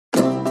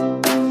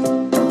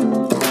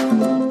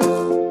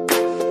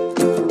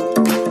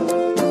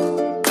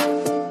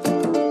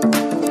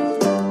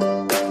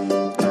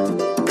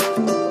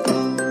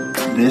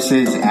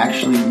This is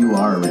Actually You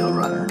Are a Real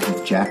Runner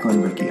with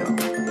Jacqueline Riccio.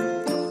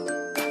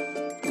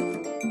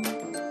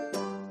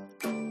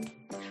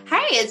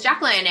 Hi, it's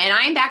Jacqueline, and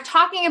I'm back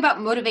talking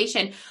about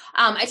motivation.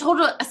 I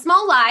told a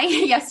small lie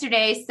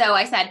yesterday, so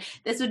I said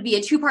this would be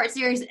a two-part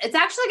series. It's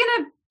actually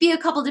going to be a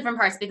couple different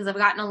parts because I've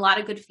gotten a lot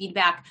of good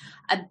feedback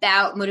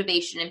about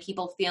motivation and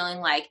people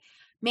feeling like,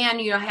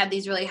 man, I had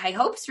these really high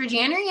hopes for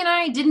January and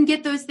I didn't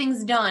get those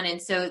things done. And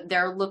so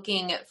they're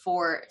looking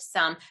for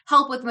some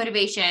help with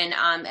motivation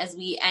as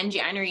we end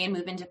January and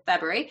move into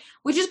February,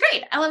 which is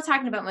great. I love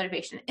talking about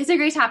motivation. It's a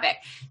great topic.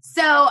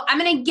 So I'm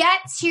going to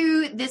get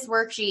to this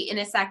worksheet in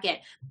a second,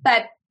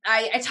 but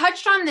I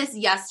touched on this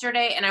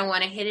yesterday and I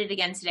want to hit it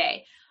again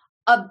today.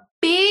 A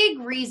big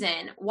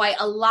reason why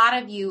a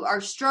lot of you are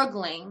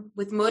struggling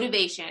with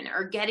motivation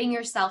or getting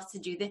yourself to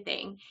do the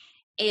thing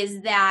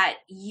is that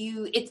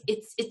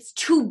it's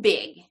too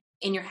big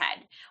in your head,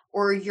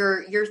 or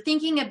you're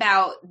thinking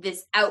about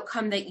this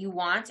outcome that you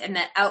want, and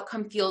that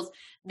outcome feels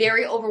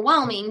very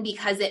overwhelming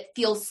because it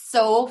feels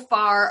so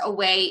far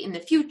away in the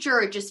future.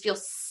 It just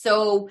feels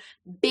so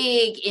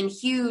big and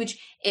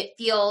huge. It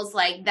feels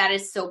like that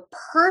is so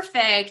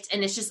perfect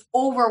and it's just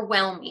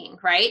overwhelming,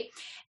 right?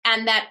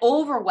 And that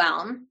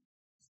overwhelm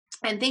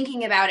and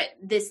thinking about it,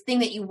 this thing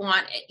that you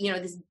want,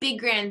 this big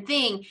grand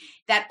thing,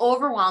 that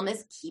overwhelm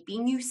is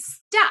keeping you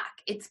stuck.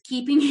 It's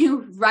keeping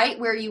you right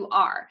where you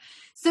are.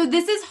 So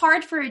this is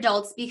hard for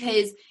adults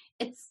because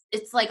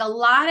it's like a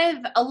lot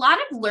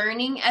of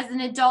learning as an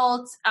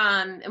adult.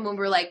 And when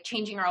we're like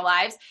changing our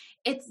lives,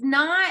 it's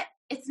not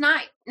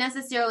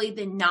necessarily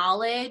the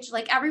knowledge.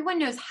 Like everyone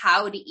knows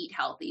how to eat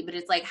healthy, but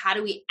it's like, how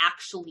do we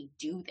actually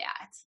do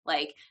that?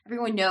 Like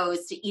everyone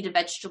knows to eat a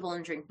vegetable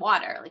and drink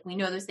water. Like we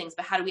know those things,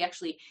 but how do we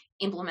actually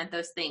implement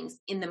those things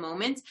in the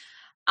moment?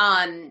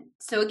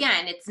 So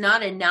again, it's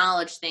not a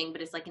knowledge thing,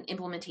 but it's like an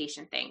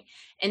implementation thing.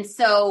 And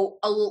so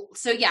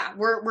yeah,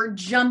 we're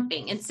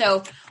jumping. And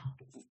so,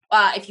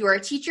 if you are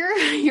a teacher,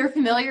 you're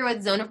familiar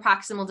with zone of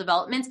proximal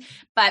development,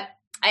 but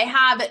I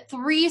have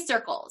 3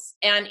 circles,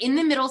 and in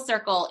the middle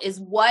circle is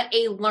what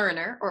a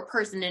learner or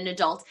person, an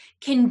adult,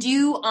 can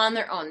do on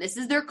their own. This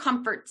is their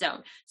comfort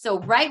zone. So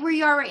right where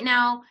you are right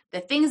now,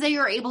 the things that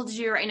you're able to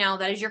do right now,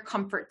 that is your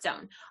comfort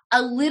zone.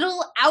 A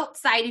little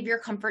outside of your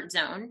comfort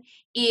zone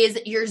is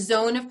your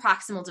zone of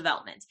proximal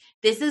development.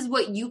 This is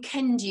what you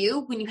can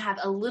do when you have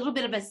a little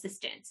bit of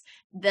assistance.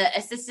 The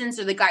assistance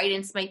or the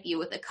guidance might be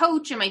with a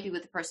coach, it might be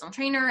with a personal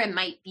trainer, it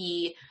might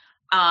be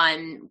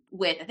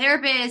with a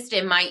therapist,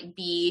 it might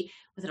be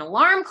with an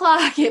alarm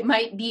clock, it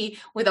might be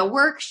with a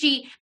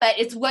worksheet, but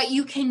it's what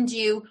you can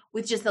do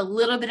with just a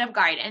little bit of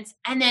guidance.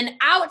 And then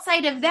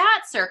outside of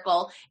that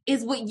circle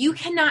is what you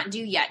cannot do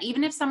yet.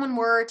 Even if someone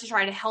were to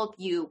try to help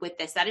you with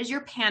this, that is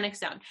your panic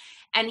zone.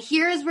 And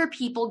here's where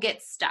people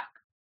get stuck.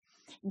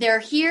 They're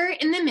here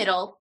in the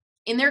middle,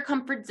 in their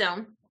comfort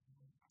zone,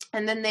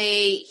 and then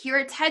they hear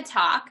a TED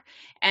Talk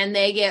and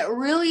they get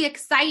really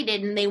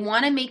excited and they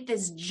want to make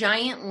this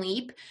giant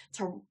leap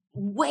to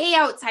way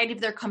outside of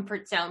their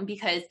comfort zone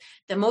because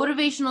the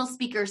motivational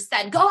speaker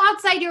said, go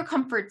outside your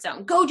comfort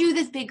zone, go do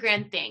this big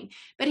grand thing.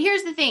 But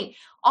here's the thing,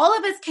 all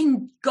of us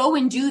can go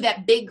and do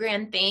that big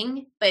grand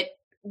thing, but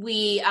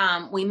we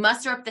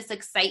muster up this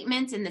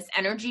excitement and this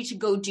energy to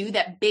go do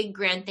that big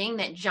grand thing,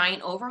 that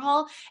giant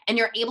overhaul, and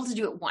you're able to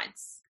do it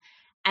once.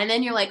 And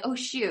then you're like, oh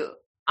shoot,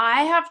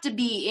 I have to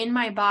be in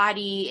my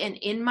body and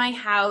in my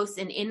house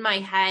and in my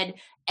head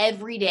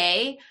every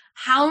day.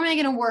 How am I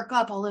going to work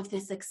up all of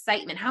this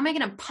excitement? How am I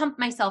going to pump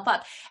myself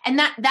up? And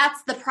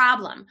that's the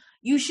problem.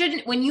 You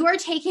shouldn't, when you are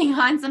taking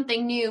on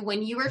something new,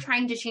 when you are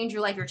trying to change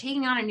your life, you're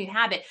taking on a new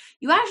habit,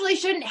 you actually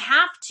shouldn't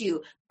have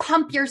to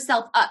pump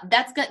yourself up.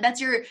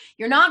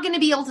 You're not going to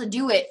be able to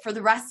do it for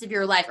the rest of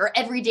your life or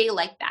every day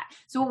like that.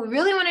 So what we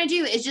really want to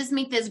do is just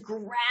make this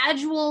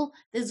gradual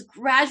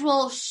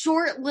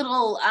short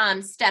little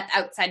step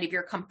outside of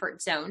your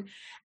comfort zone.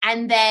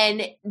 And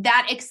then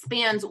that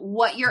expands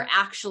what you're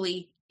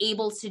actually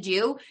able to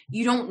do.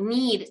 You don't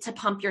need to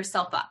pump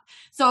yourself up.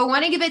 So I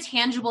want to give a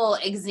tangible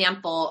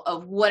example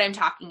of what I'm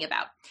talking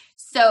about.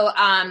 So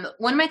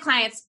one of my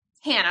clients,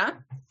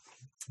 Hannah,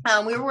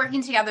 we were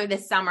working together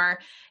this summer.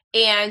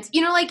 And,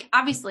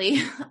 obviously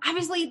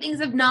things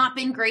have not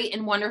been great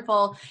and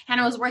wonderful.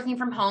 Hannah was working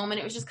from home and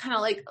it was just kind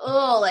of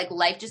like,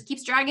 life just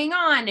keeps dragging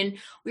on. And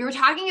we were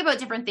talking about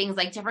different things,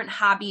 like different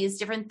hobbies,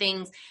 different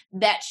things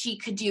that she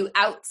could do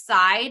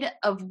outside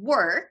of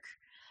work.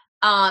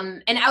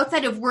 And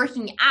outside of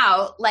working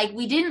out, like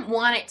we didn't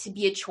want it to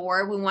be a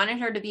chore. We wanted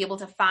her to be able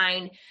to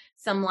find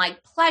some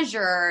like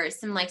pleasure,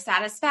 some like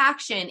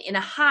satisfaction in a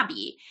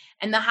hobby.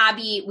 And the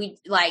hobby, we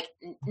like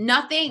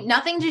nothing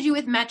to do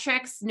with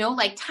metrics, no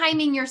like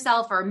timing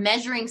yourself or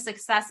measuring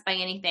success by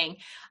anything.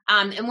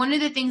 And one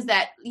of the things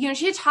that,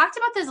 she had talked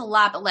about this a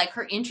lot, but like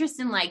her interest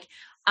in like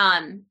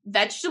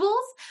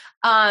vegetables,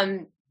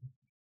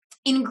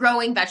 in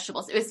growing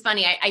vegetables. It was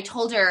funny. I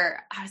told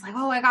her, I was like,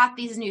 oh, I got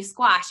these new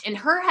squash. And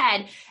her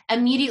head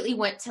immediately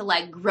went to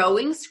like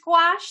growing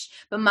squash,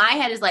 but my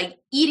head is like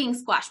eating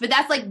squash. But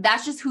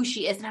that's just who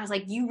she is. And I was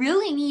like, you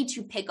really need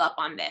to pick up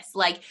on this.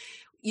 Like,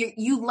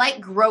 you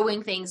like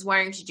growing things. Why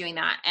aren't you doing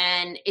that?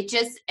 And it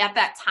just, at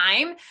that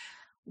time,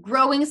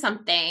 growing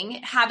something,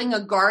 having a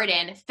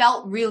garden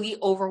felt really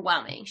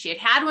overwhelming. She had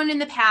had one in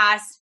the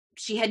past.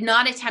 She had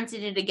not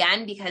attempted it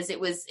again because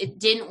it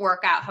didn't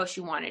work out how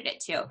she wanted it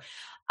to.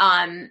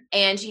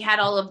 And she had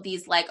all of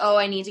these like, oh,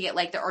 I need to get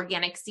like the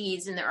organic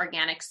seeds and the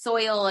organic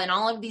soil and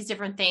all of these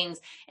different things.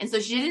 And so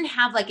she didn't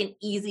have like an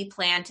easy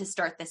plan to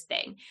start this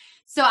thing.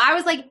 So I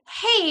was like,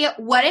 hey,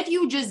 what if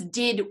you just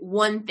did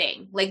one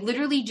thing, like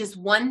literally just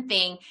one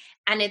thing?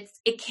 And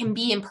it can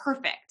be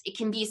imperfect. It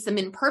can be some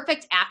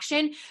imperfect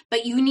action,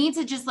 but you need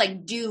to just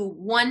like do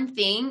one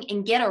thing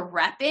and get a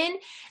rep in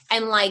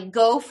and like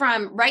go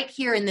from right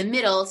here in the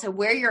middle to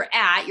where you're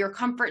at, your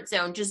comfort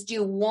zone. Just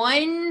do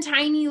one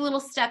tiny little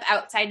step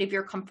outside of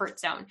your comfort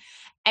zone.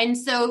 And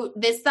so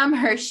this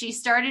summer she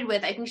started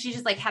with, I think she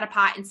just like had a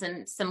pot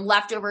and some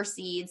leftover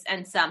seeds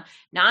and some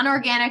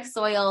non-organic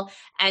soil.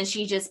 And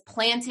she just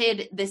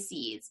planted the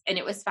seeds and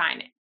it was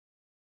fine.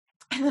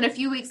 And then a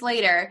few weeks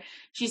later,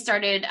 she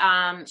started,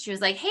 she was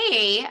like,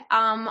 hey,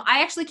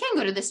 I actually can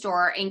go to the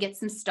store and get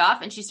some stuff.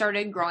 And she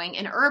started growing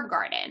an herb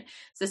garden.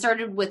 So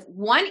started with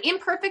one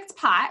imperfect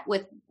pot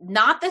with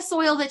not the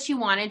soil that she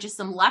wanted, just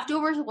some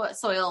leftover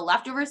soil,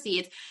 leftover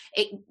seeds.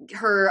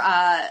 Her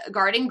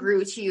garden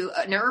grew to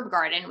an herb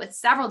garden with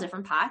several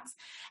different pots.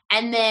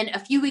 And then a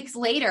few weeks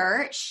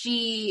later,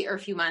 or a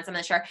few months, I'm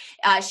not sure,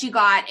 she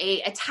got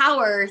a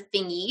tower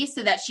thingy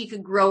so that she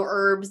could grow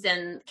herbs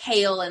and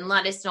kale and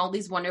lettuce and all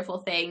these wonderful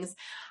things.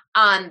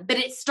 But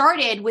it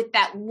started with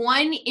that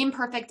one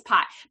imperfect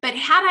pot. But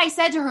had I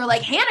said to her,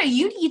 like, Hannah,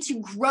 you need to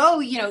grow,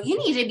 you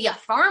need to be a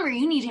farmer.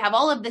 You need to have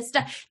all of this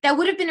stuff. That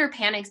would have been her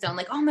panic zone.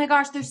 Like, oh my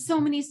gosh, there's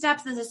so many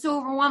steps. This is so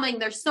overwhelming.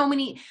 There's so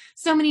many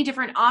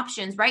different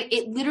options, right?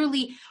 It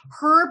literally,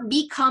 her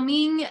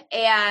becoming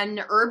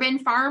an urban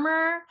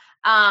farmer,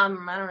 I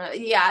don't know.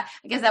 Yeah,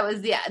 I guess that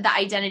was the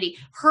identity.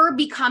 Her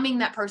becoming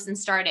that person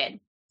started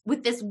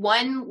with this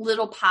one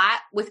little pot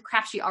with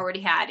crap she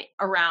already had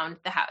around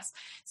the house.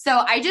 So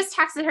I just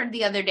texted her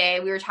the other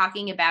day. We were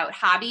talking about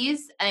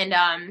hobbies and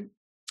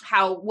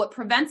how what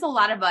prevents a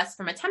lot of us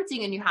from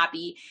attempting a new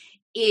hobby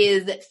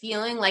is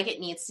feeling like it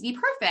needs to be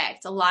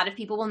perfect. A lot of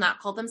people will not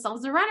call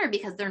themselves a runner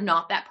because they're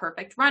not that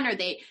perfect runner.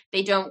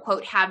 They don't,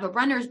 quote, have a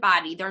runner's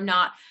body. They're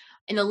not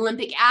an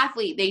Olympic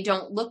athlete. They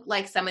don't look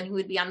like someone who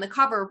would be on the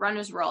cover of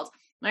Runner's World.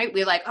 Right?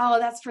 We're like, oh,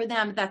 that's for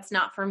them. That's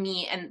not for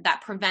me. And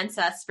that prevents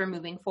us from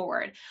moving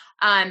forward.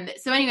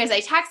 So anyways,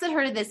 I texted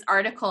her this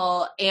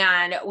article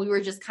and we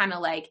were just kind of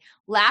like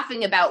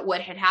laughing about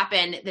what had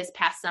happened this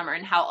past summer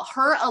and how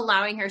her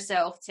allowing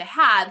herself to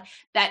have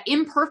that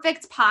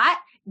imperfect pot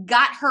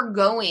got her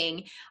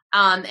going.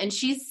 And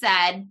she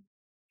said,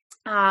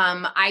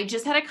 I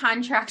just had a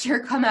contractor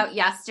come out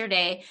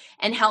yesterday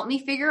and help me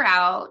figure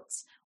out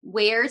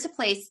where to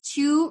place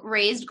 2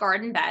 raised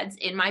garden beds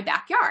in my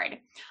backyard.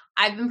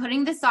 I've been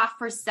putting this off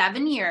for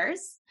 7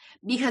 years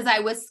because I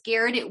was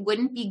scared it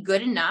wouldn't be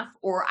good enough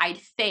or I'd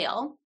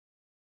fail.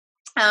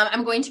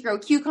 I'm going to grow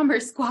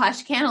cucumbers,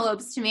 squash,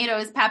 cantaloupes,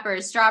 tomatoes,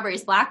 peppers,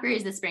 strawberries,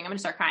 blackberries this spring. I'm going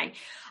to start crying.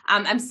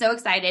 I'm so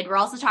excited. We're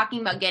also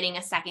talking about getting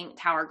a second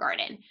tower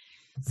garden.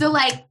 So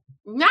like,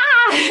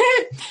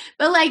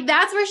 but like,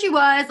 that's where she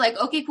was like,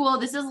 okay, cool.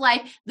 This is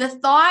life. The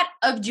thought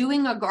of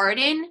doing a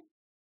garden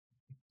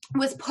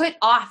was put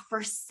off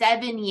for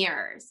 7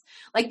 years.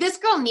 Like this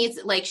girl needs,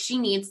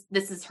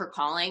 this is her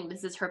calling.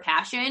 This is her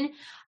passion.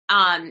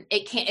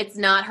 It's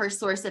not her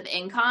source of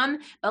income,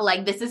 but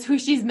like, this is who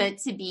she's meant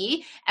to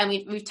be. And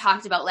we've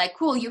talked about like,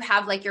 cool, you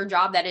have like your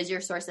job that is your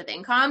source of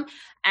income.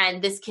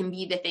 And this can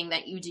be the thing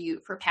that you do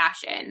for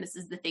passion. This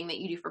is the thing that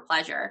you do for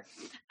pleasure.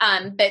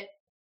 But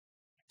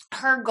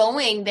her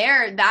going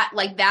there,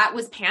 that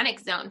was panic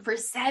zone for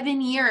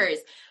 7 years.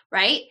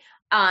 Right.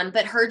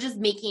 But her just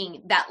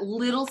making that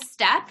little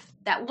step,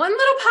 that one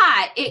little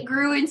pot, it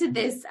grew into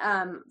this,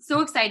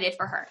 so excited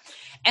for her.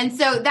 And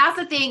so that's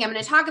the thing, I'm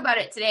going to talk about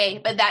it today,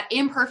 but that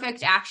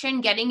imperfect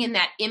action, getting in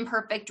that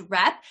imperfect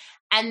rep,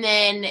 and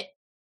then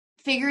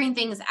figuring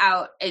things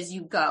out as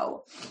you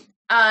go.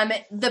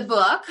 The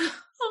book,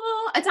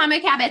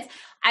 Atomic Habits,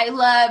 I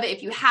love,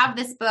 if you have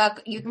this book,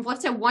 you can flip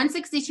to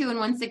 162 and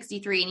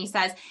 163. And he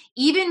says,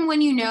 even when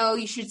you know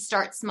you should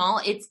start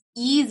small, it's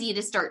easy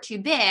to start too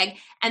big.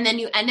 And then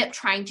you end up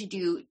trying to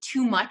do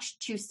too much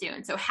too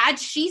soon. So had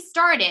she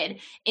started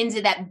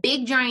into that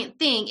big giant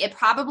thing, it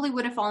probably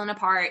would have fallen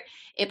apart.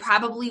 It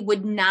probably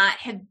would not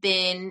have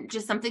been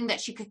just something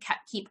that she could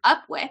keep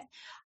up with.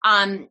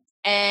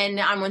 And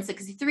on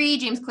 163,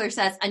 James Clear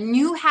says, a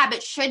new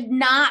habit should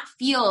not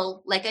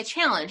feel like a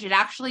challenge. It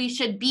actually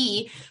should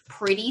be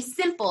pretty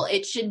simple.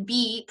 It should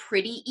be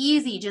pretty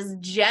easy, just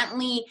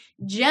gently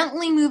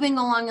moving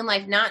along in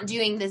life, not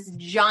doing this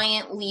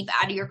giant leap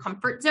out of your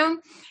comfort zone.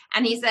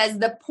 And he says,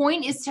 the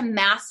point is to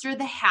master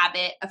the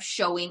habit of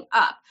showing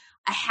up.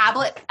 A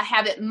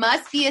habit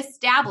must be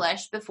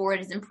established before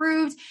it is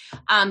improved.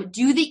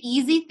 Do the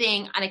easy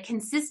thing on a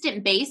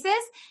consistent basis.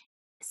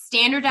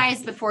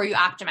 Standardize before you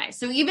optimize.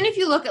 So even if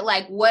you look at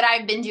like what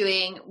I've been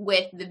doing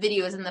with the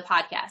videos and the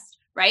podcast,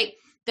 right?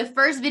 The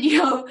first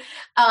video,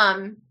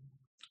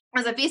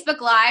 was a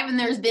Facebook Live, and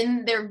there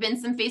have been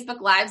some Facebook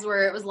Lives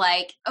where it was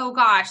like, oh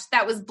gosh,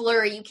 that was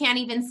blurry. You can't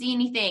even see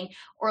anything.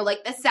 Or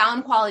like the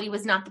sound quality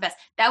was not the best.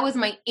 That was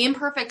my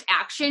imperfect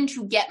action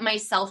to get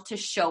myself to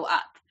show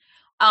up.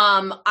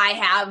 I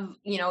have,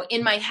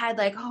 in my head,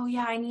 like, oh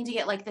yeah, I need to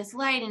get like this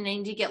light, and I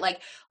need to get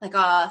like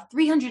a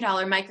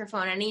 $300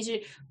 microphone. I need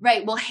to,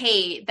 right. Well,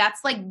 hey,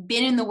 that's like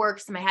been in the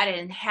works in my head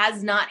and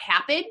has not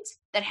happened.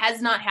 That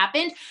has not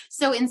happened.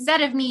 So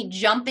instead of me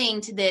jumping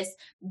to this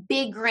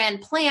big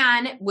grand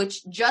plan,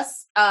 which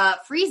just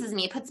freezes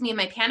me, it puts me in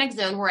my panic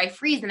zone where I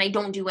freeze and I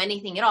don't do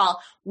anything at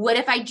all. What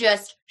if I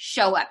just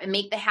show up and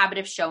make the habit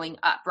of showing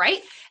up,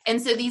 right?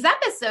 And so these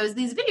episodes,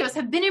 these videos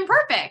have been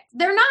imperfect.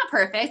 They're not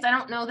perfect. I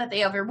don't know that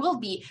they ever will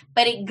be,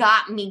 but it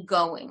got me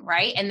going,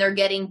 right? And they're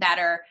getting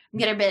better. I'm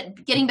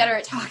getting better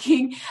at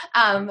talking,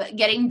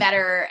 getting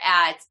better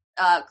at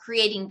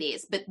creating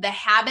these, but the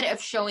habit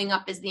of showing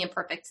up is the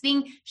imperfect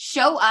thing.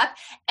 Show up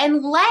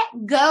and let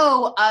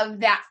go of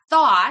that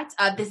thought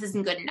of this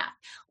isn't good enough.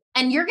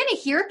 And you're going to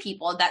hear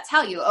people that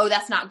tell you, oh,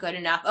 that's not good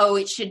enough. Oh,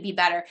 it should be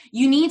better.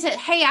 You need to,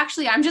 hey,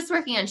 actually, I'm just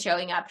working on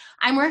showing up.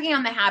 I'm working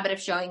on the habit of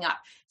showing up.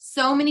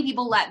 So many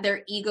people let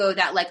their ego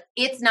that like,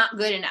 it's not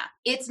good enough.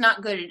 It's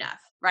not good enough.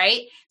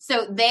 Right?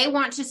 So they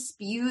want to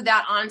spew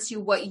that onto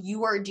what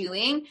you are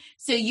doing.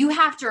 So you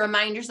have to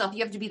remind yourself,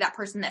 you have to be that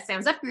person that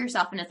stands up for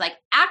yourself. And it's like,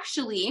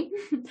 actually,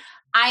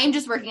 I am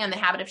just working on the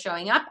habit of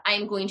showing up. I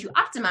am going to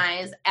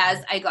optimize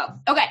as I go.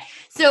 Okay.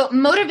 So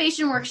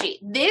motivation worksheet.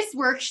 This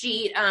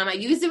worksheet, I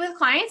use it with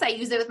clients. I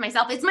use it with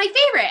myself. It's my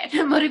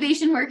favorite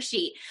motivation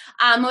worksheet.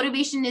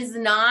 Motivation is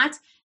not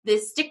the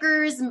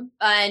stickers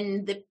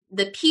and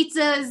the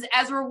pizzas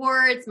as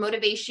rewards.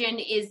 Motivation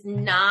is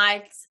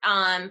not,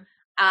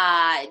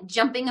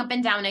 jumping up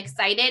and down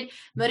excited.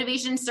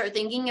 Motivation, start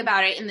thinking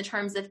about it in the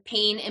terms of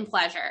pain and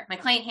pleasure. My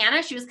client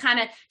Hannah,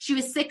 she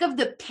was sick of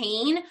the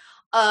pain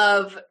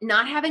of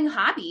not having a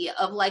hobby,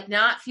 of like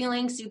not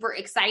feeling super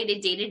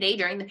excited day to day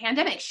during the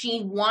pandemic.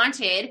 She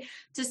wanted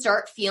to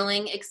start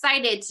feeling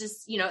excited, to,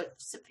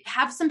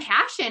 have some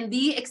passion,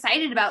 be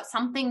excited about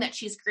something that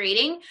she's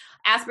creating,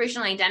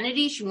 aspirational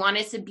identity. She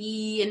wanted to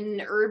be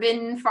an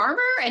urban farmer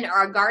and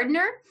a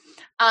gardener.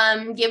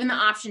 Given the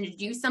option to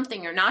do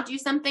something or not do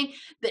something,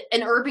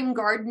 an urban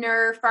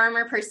gardener,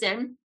 farmer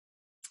person,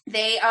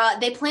 they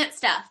plant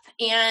stuff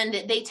and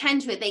they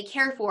tend to it, they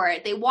care for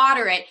it, they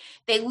water it,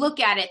 they look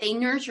at it, they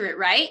nurture it,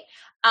 right?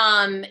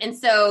 And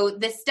so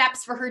the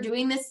steps for her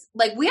doing this,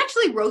 like we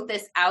actually wrote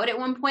this out at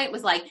one point,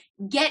 was like,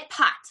 get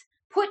pot.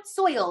 Put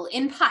soil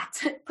in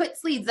pot, put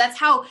seeds. That's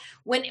how,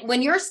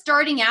 when you're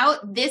starting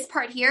out, this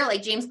part here,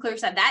 like James Clear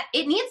said, that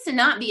it needs to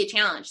not be a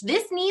challenge.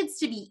 This needs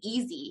to be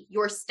easy,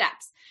 your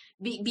steps.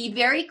 Be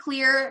very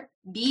clear,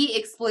 be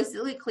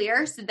explicitly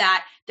clear so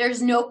that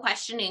there's no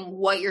questioning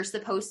what you're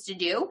supposed to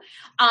do.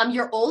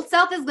 Your old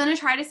self is going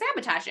to try to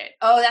sabotage it.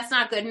 Oh, that's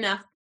not good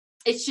enough.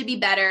 It should be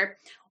better.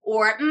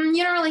 Or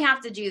you don't really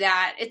have to do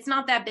that. It's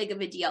not that big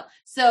of a deal.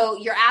 So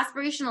your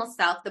aspirational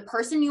self, the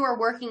person you are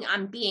working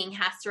on being,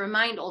 has to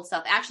remind old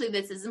self, actually,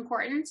 this is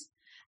important.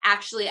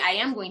 Actually, I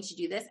am going to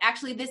do this.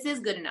 Actually, this is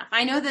good enough.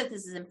 I know that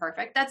this is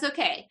imperfect. That's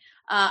okay.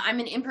 I'm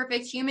an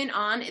imperfect human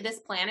on this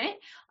planet.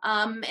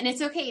 And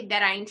it's okay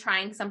that I'm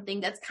trying something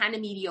that's kind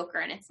of mediocre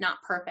and it's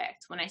not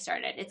perfect when I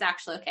started. It's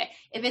actually okay.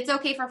 If it's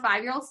okay for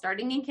 5-year-olds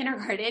starting in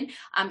kindergarten,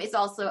 it's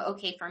also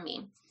okay for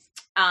me.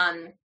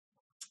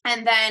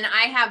 And then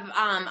I have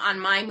on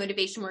my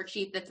motivation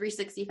worksheet, the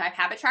 365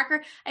 habit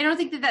tracker. I don't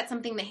think that that's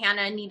something that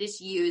Hannah needed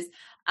to use,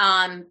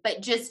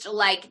 but just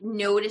like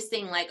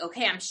noticing like,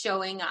 okay, I'm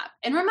showing up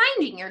and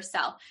reminding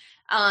yourself,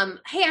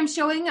 hey, I'm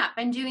showing up,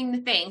 I'm doing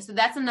the thing. So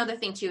that's another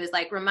thing too, is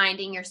like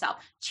reminding yourself,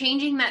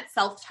 changing that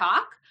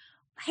self-talk.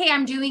 Hey,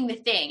 I'm doing the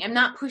thing. I'm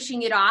not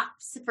pushing it off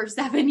for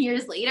 7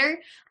 years later.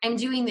 I'm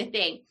doing the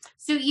thing.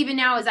 So even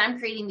now, as I'm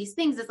creating these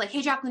things, it's like,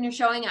 hey, Jacqueline, you're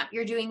showing up.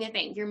 You're doing the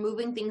thing. You're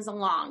moving things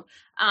along.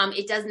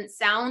 It doesn't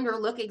sound or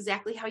look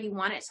exactly how you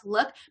want it to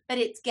look, but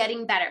it's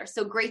getting better.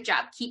 So great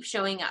job. Keep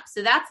showing up.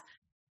 So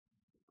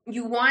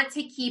you want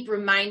to keep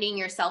reminding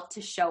yourself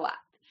to show up.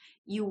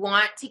 You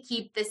want to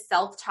keep the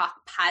self-talk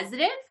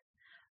positive.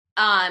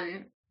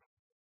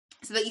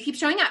 So that you keep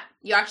showing up,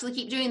 you actually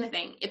keep doing the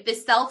thing. If the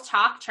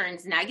self-talk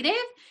turns negative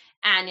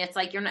and it's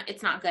like,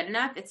 it's not good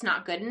enough,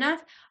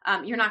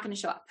 you're not going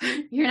to show up.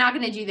 You're not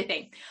going to do the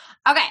thing.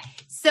 Okay.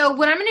 So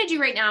what I'm going to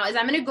do right now is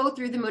I'm going to go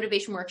through the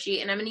motivation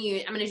worksheet and I'm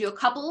going to do a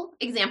couple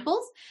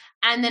examples.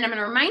 And then I'm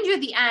going to remind you at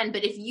the end,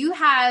 but if you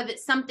have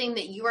something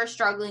that you are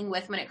struggling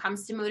with when it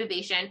comes to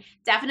motivation,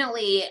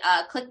 definitely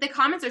click the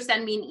comments or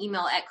send me an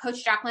email at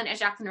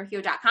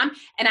coachjacqueline@jacquelinericchio.com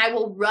and I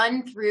will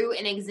run through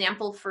an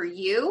example for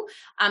you.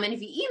 And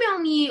if you email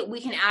me, we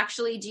can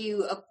actually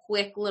do a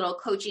quick little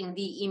coaching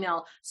via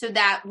email so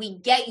that we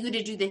get you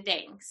to do the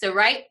thing. So,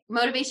 right?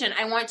 Motivation,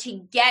 I want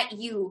to get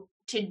you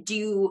to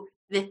do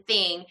the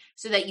thing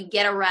so that you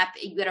get a rep,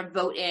 you get a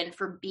vote in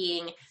for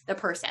being the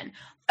person.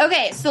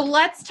 Okay, so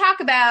let's talk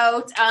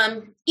about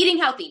eating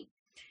healthy.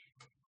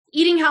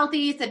 Eating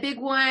healthy, it's a big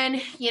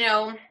one,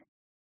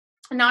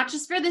 not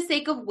just for the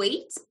sake of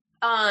weight,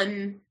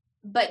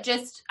 but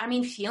just,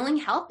 feeling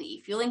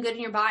healthy, feeling good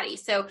in your body.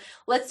 So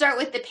let's start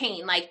with the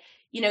pain. Like,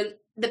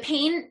 the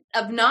pain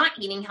of not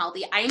eating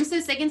healthy. I am so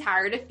sick and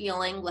tired of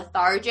feeling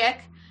lethargic.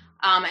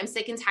 I'm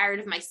sick and tired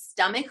of my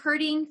stomach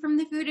hurting from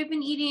the food I've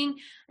been eating.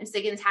 I'm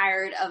sick and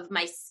tired of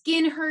my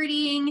skin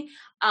hurting,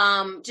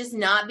 just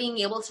not being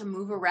able to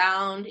move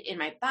around in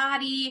my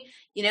body.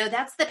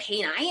 That's the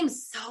pain. I am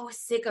so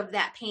sick of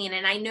that pain.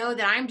 And I know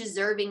that I'm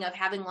deserving of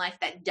having a life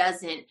that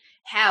doesn't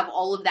have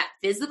all of that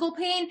physical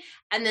pain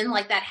and then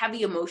like that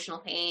heavy emotional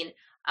pain.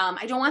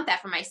 I don't want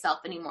that for myself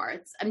anymore.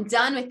 I'm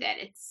done with it.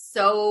 It's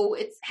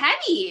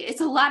heavy.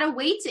 It's a lot of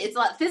weight. It's a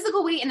lot of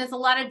physical weight and it's a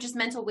lot of just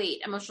mental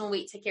weight, emotional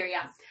weight to carry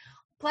out.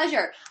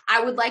 Pleasure.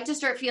 I would like to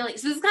start feeling,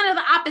 so this is kind of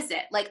the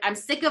opposite. Like I'm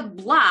sick of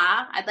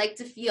blah. I'd like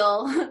to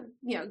feel,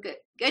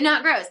 good,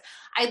 not gross.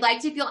 I'd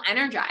like to feel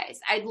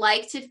energized. I'd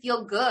like to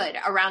feel good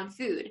around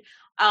food.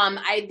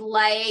 I'd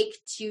like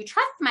to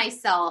trust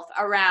myself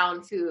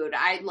around food.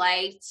 I'd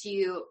like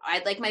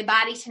my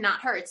body to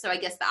not hurt. So I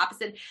guess the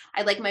opposite,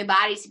 I'd like my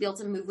body to be able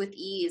to move with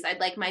ease. I'd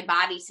like my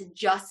body to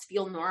just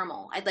feel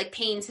normal. I'd like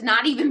pain to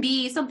not even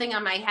be something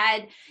in my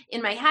head,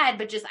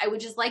 but I would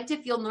just like to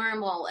feel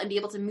normal and be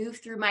able to move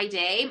through my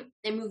day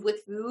and move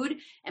with food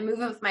and move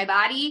with my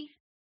body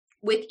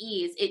with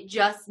ease. It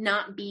just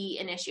not be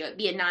an issue. It'd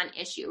be a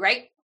non-issue,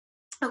 right?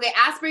 Okay,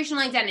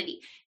 aspirational identity.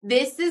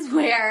 This is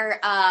where,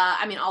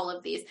 all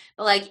of these,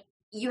 but like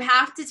you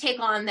have to take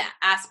on the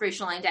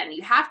aspirational identity.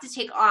 You have to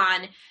take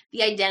on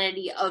the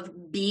identity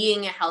of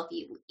being a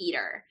healthy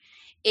eater.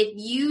 If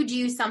you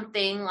do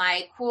something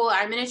like, cool,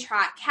 I'm going to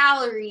track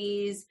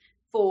calories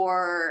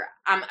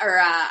I'm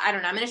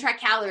going to track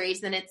calories,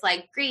 then it's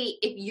like, great.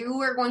 If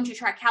you are going to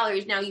track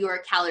calories, now you are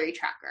a calorie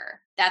tracker.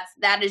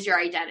 That is your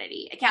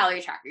identity, a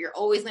calorie tracker. You're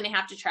always going to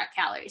have to track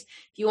calories.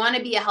 If you want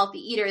to be a healthy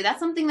eater, that's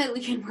something that we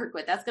can work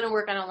with. That's going to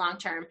work on a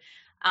long-term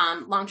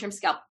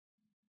scale.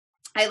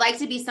 I like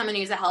to be someone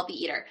who's a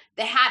healthy eater.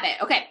 The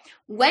habit. Okay.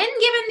 When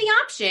given the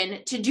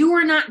option to do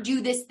or not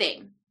do this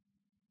thing,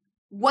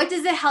 what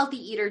does a healthy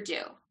eater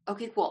do?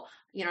 Okay, cool.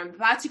 I'm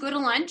about to go to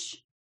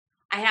lunch.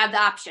 I have the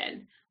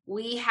option.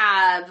 We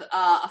have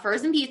a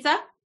frozen pizza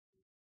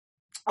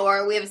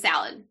or we have a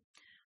salad.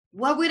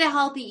 What would a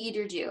healthy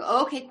eater do?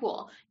 Okay,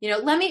 cool.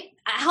 A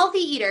healthy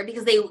eater,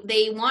 because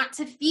they want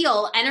to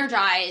feel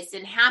energized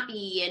and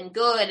happy and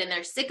good and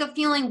they're sick of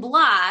feeling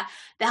blah,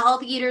 the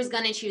healthy eater is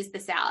going to choose the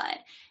salad.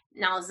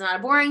 Now, it's not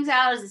a boring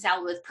salad. It's a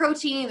salad with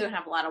protein. They're going to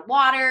have a lot of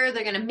water.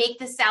 They're going to make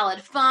the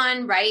salad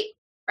fun, right?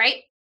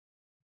 Right?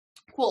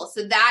 Cool.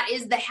 So that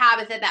is the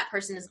habit that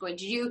person is going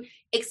to do.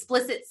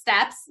 Explicit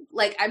steps.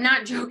 Like, I'm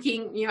not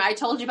joking. I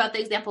told you about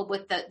the example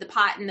with the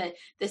pot and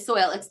the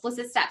soil.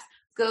 Explicit steps.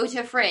 Go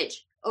to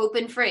fridge.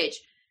 Open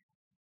fridge,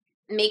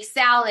 make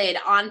salad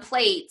on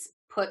plates,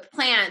 put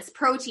plants,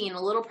 protein,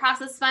 a little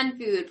processed fun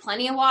food,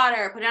 plenty of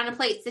water, put it on a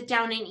plate, sit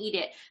down and eat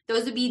it.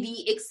 Those would be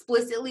the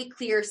explicitly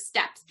clear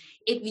steps.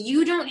 If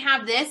you don't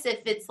have this, if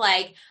it's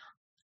like,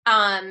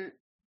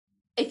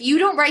 if you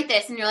don't write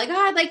this and you're like,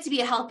 oh, I'd like to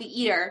be a healthy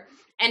eater,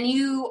 and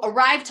you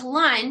arrive to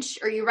lunch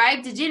or you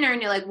arrive to dinner and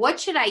you're like, what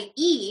should I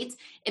eat?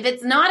 If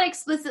it's not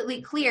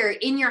explicitly clear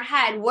in your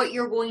head what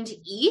you're going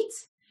to eat,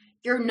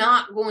 you're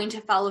not going to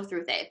follow through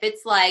with it. If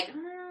it's like,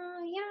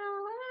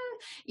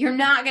 you're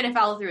not going to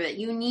follow through with it.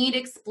 You need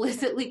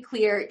explicitly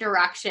clear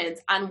directions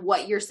on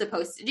what you're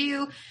supposed to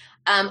do.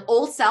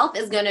 Old self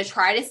is going to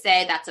try to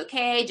say, that's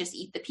okay, just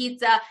eat the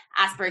pizza.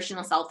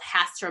 Aspirational self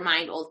has to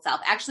remind old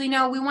self, actually,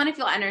 no, we want to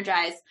feel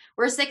energized.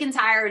 We're sick and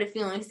tired of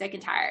feeling sick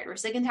and tired. We're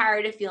sick and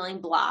tired of feeling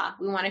blah.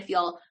 We want to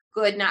feel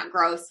good, not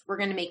gross. We're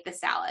going to make the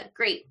salad.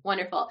 Great.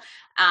 Wonderful.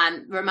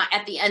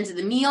 At the end of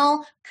the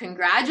meal,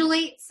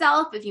 congratulate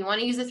self. If you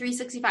want to use a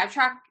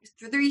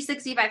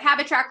 365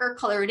 habit tracker,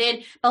 color it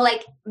in, but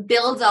like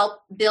build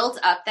up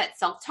that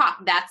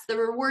self-talk. That's the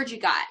reward you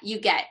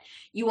get.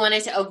 You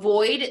wanted to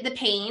avoid the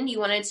pain. You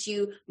wanted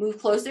to move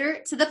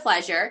closer to the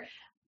pleasure.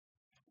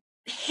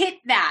 Hit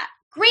that.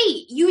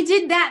 Great. You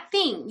did that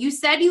thing. You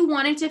said you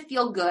wanted to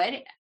feel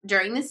good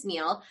during this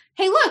meal.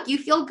 Hey, look, you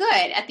feel good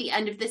at the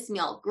end of this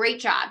meal. Great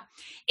job.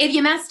 If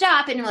you messed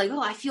up and you're like,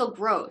 oh, I feel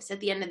gross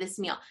at the end of this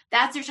meal,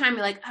 that's your time.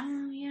 You're like,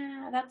 oh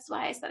yeah, that's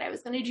why I said I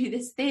was going to do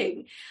this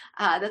thing.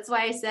 That's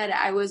why I said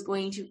I was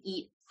going to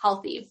eat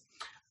healthy.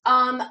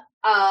 And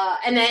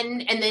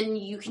then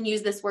you can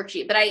use this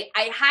worksheet, but I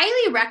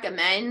highly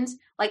recommend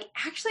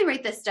actually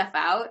write this stuff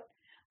out.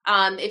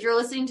 If you're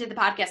listening to the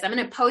podcast, I'm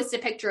going to post a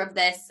picture of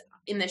this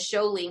in the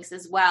show links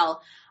as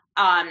well.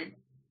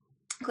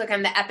 Click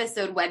on the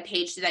episode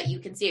webpage so that you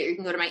can see it. Or you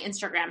can go to my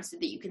Instagram so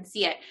that you can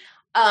see it.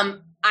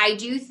 I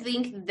do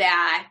think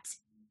that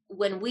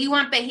when we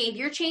want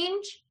behavior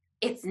change,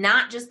 it's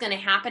not just going to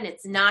happen.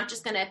 It's not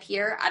just going to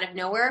appear out of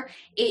nowhere.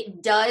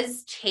 It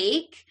does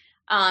take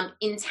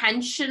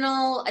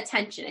intentional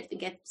attention. I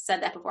think I've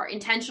said that before.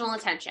 Intentional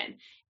attention.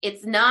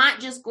 It's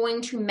not just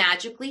going to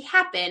magically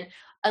happen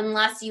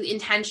unless you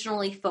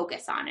intentionally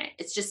focus on it.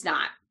 It's just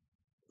not.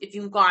 If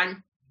you've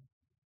gone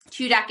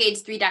 2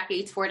 decades, 3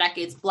 decades, 4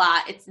 decades,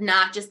 blah, it's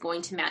not just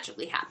going to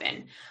magically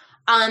happen.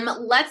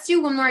 Let's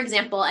do one more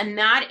example, and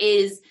that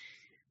is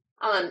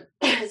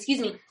excuse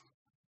me,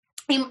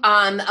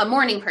 I'm a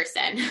morning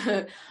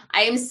person.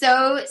 I am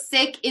so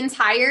sick and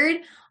tired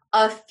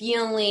of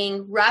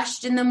feeling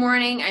rushed in the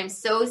morning. I'm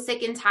so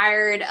sick and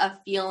tired of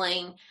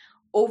feeling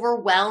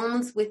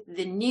overwhelmed with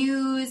the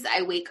news.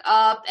 I wake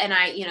up and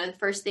the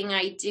first thing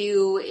I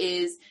do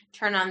is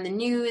turn on the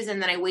news,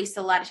 and then I waste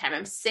a lot of time.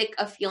 I'm sick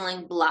of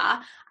feeling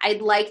blah.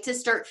 I'd like to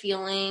start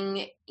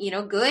feeling,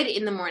 good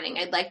in the morning.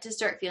 I'd like to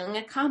start feeling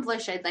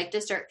accomplished. I'd like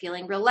to start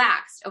feeling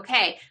relaxed.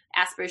 Okay,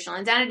 aspirational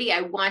identity.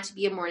 I want to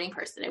be a morning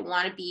person. I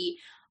want to be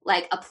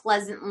like a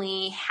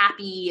pleasantly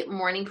happy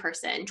morning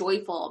person,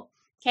 joyful.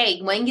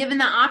 Okay, when given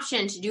the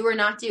option to do or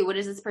not do, what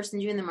does this person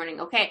do in the morning?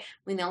 Okay,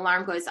 when the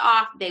alarm goes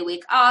off, they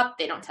wake up,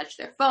 they don't touch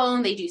their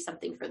phone, they do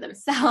something for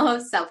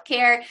themselves,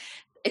 self-care,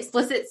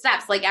 explicit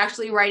steps, like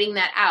actually writing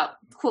that out.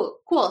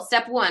 Cool.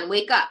 Step 1,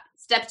 wake up.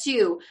 Step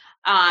 2,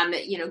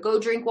 go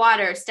drink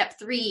water. Step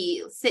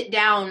 3, sit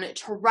down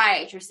to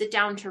write or sit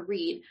down to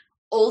read.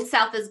 Old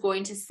self is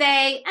going to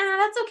say,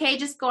 that's okay,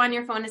 just go on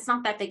your phone. It's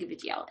not that big of a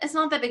deal. It's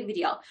not that big of a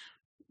deal.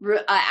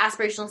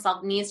 Aspirational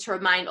self needs to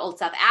remind old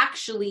self,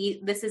 actually,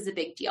 this is a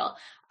big deal.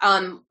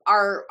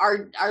 Our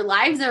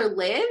lives are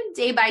lived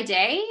day by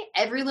day.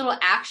 Every little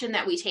action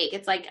that we take,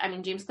 it's like,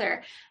 James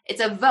Clear,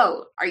 it's a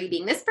vote. Are you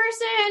being this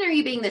person? Or are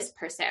you being this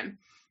person?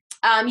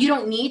 You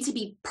don't need to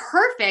be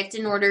perfect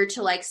in order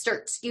to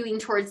start skewing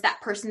towards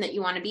that person that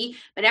you want to be.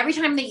 But every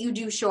time that you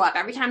do show up,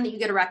 every time that you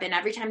get a rep in,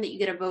 every time that you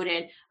get a vote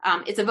in,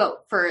 it's a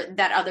vote for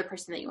that other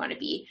person that you want to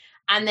be.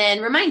 And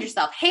then remind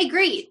yourself, hey,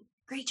 great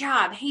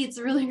job. Hey, it's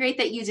really great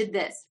that you did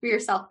this for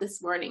yourself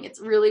this morning. It's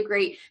really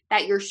great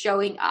that you're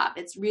showing up.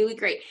 It's really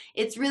great.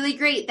 It's really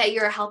great that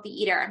you're a healthy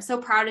eater. I'm so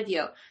proud of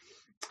you.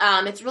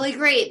 It's really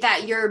great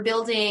that you're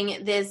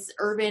building this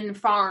urban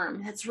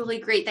farm. It's really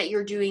great that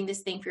you're doing this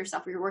thing for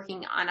yourself, or you're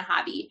working on a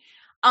hobby.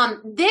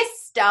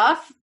 This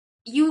stuff,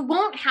 you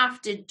won't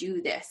have to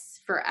do this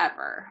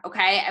forever.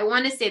 Okay. I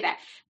want to say that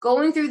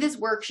going through this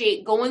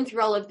worksheet, going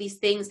through all of these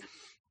things,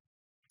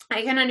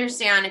 I can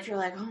understand if you're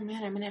like, oh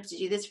man, I'm going to have to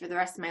do this for the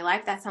rest of my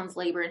life. That sounds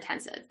labor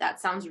intensive. That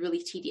sounds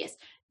really tedious.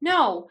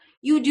 No,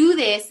 you do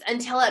this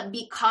until it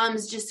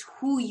becomes just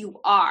who you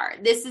are.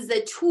 This is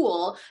a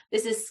tool.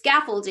 This is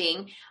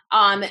scaffolding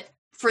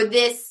for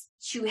this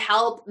to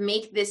help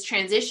make this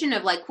transition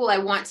of cool, I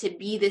want to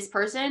be this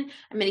person.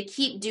 I'm going to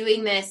keep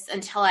doing this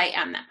until I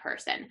am that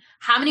person.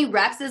 How many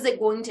reps is it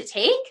going to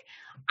take?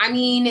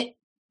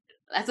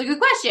 That's a good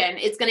question.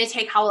 It's going to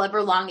take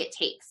however long it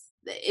takes.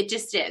 It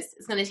just is.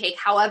 It's going to take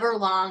however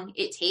long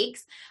it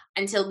takes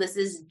until this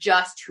is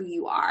just who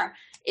you are.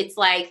 It's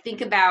like, think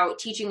about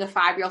teaching a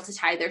 5-year-old to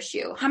tie their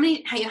shoe. How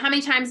many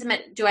times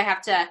do I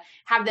have to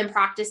have them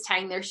practice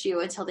tying their shoe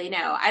until they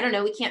know? I don't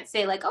know. We can't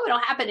say it'll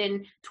happen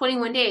in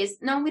 21 days.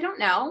 No, we don't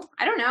know.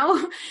 I don't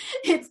know.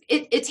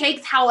 It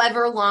takes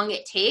however long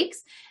it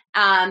takes.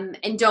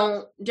 And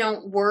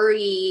don't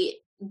worry.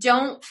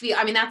 Don't feel,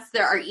 that's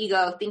our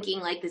ego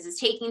thinking this is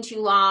taking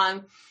too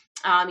long.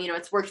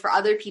 It's worked for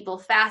other people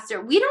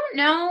faster. We don't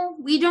know.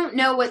 We don't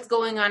know what's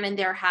going on in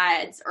their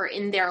heads or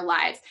in their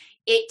lives.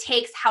 It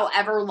takes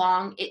however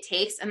long it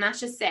takes. And that's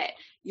just it.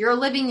 You're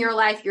living your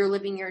life. You're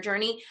living your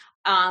journey.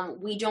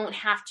 We don't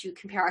have to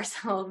compare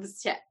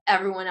ourselves to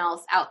everyone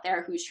else out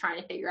there who's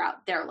trying to figure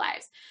out their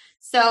lives.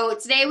 So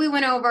today we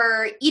went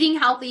over eating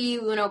healthy.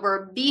 We went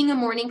over being a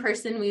morning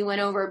person. We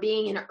went over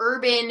being an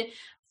urban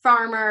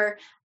farmer.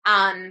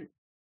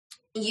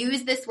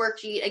 Use this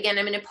worksheet. Again,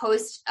 I'm going to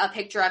post a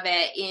picture of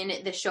it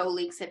in the show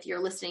links if you're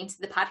listening to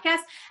the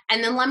podcast.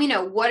 And then let me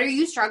know, what are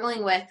you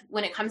struggling with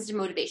when it comes to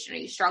motivation? Are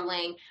you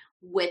struggling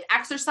with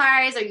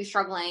exercise? Are you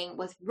struggling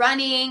with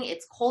running?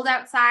 It's cold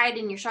outside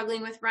and you're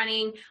struggling with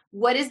running.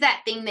 What is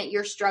that thing that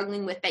you're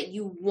struggling with that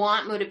you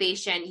want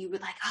motivation? You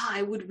would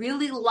I would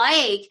really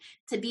like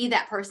to be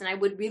that person. I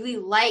would really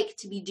like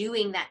to be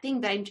doing that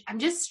thing, but I'm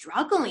just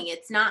struggling.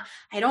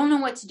 I don't know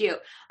what to do.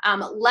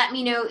 Let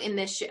me know in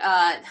the show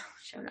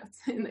notes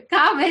in the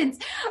comments,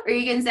 or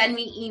you can send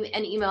me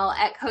an email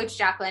at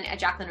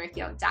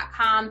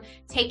coachjacqueline@jacquelinericcio.com.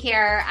 Take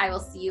care. I will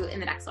see you in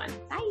the next one.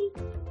 Bye.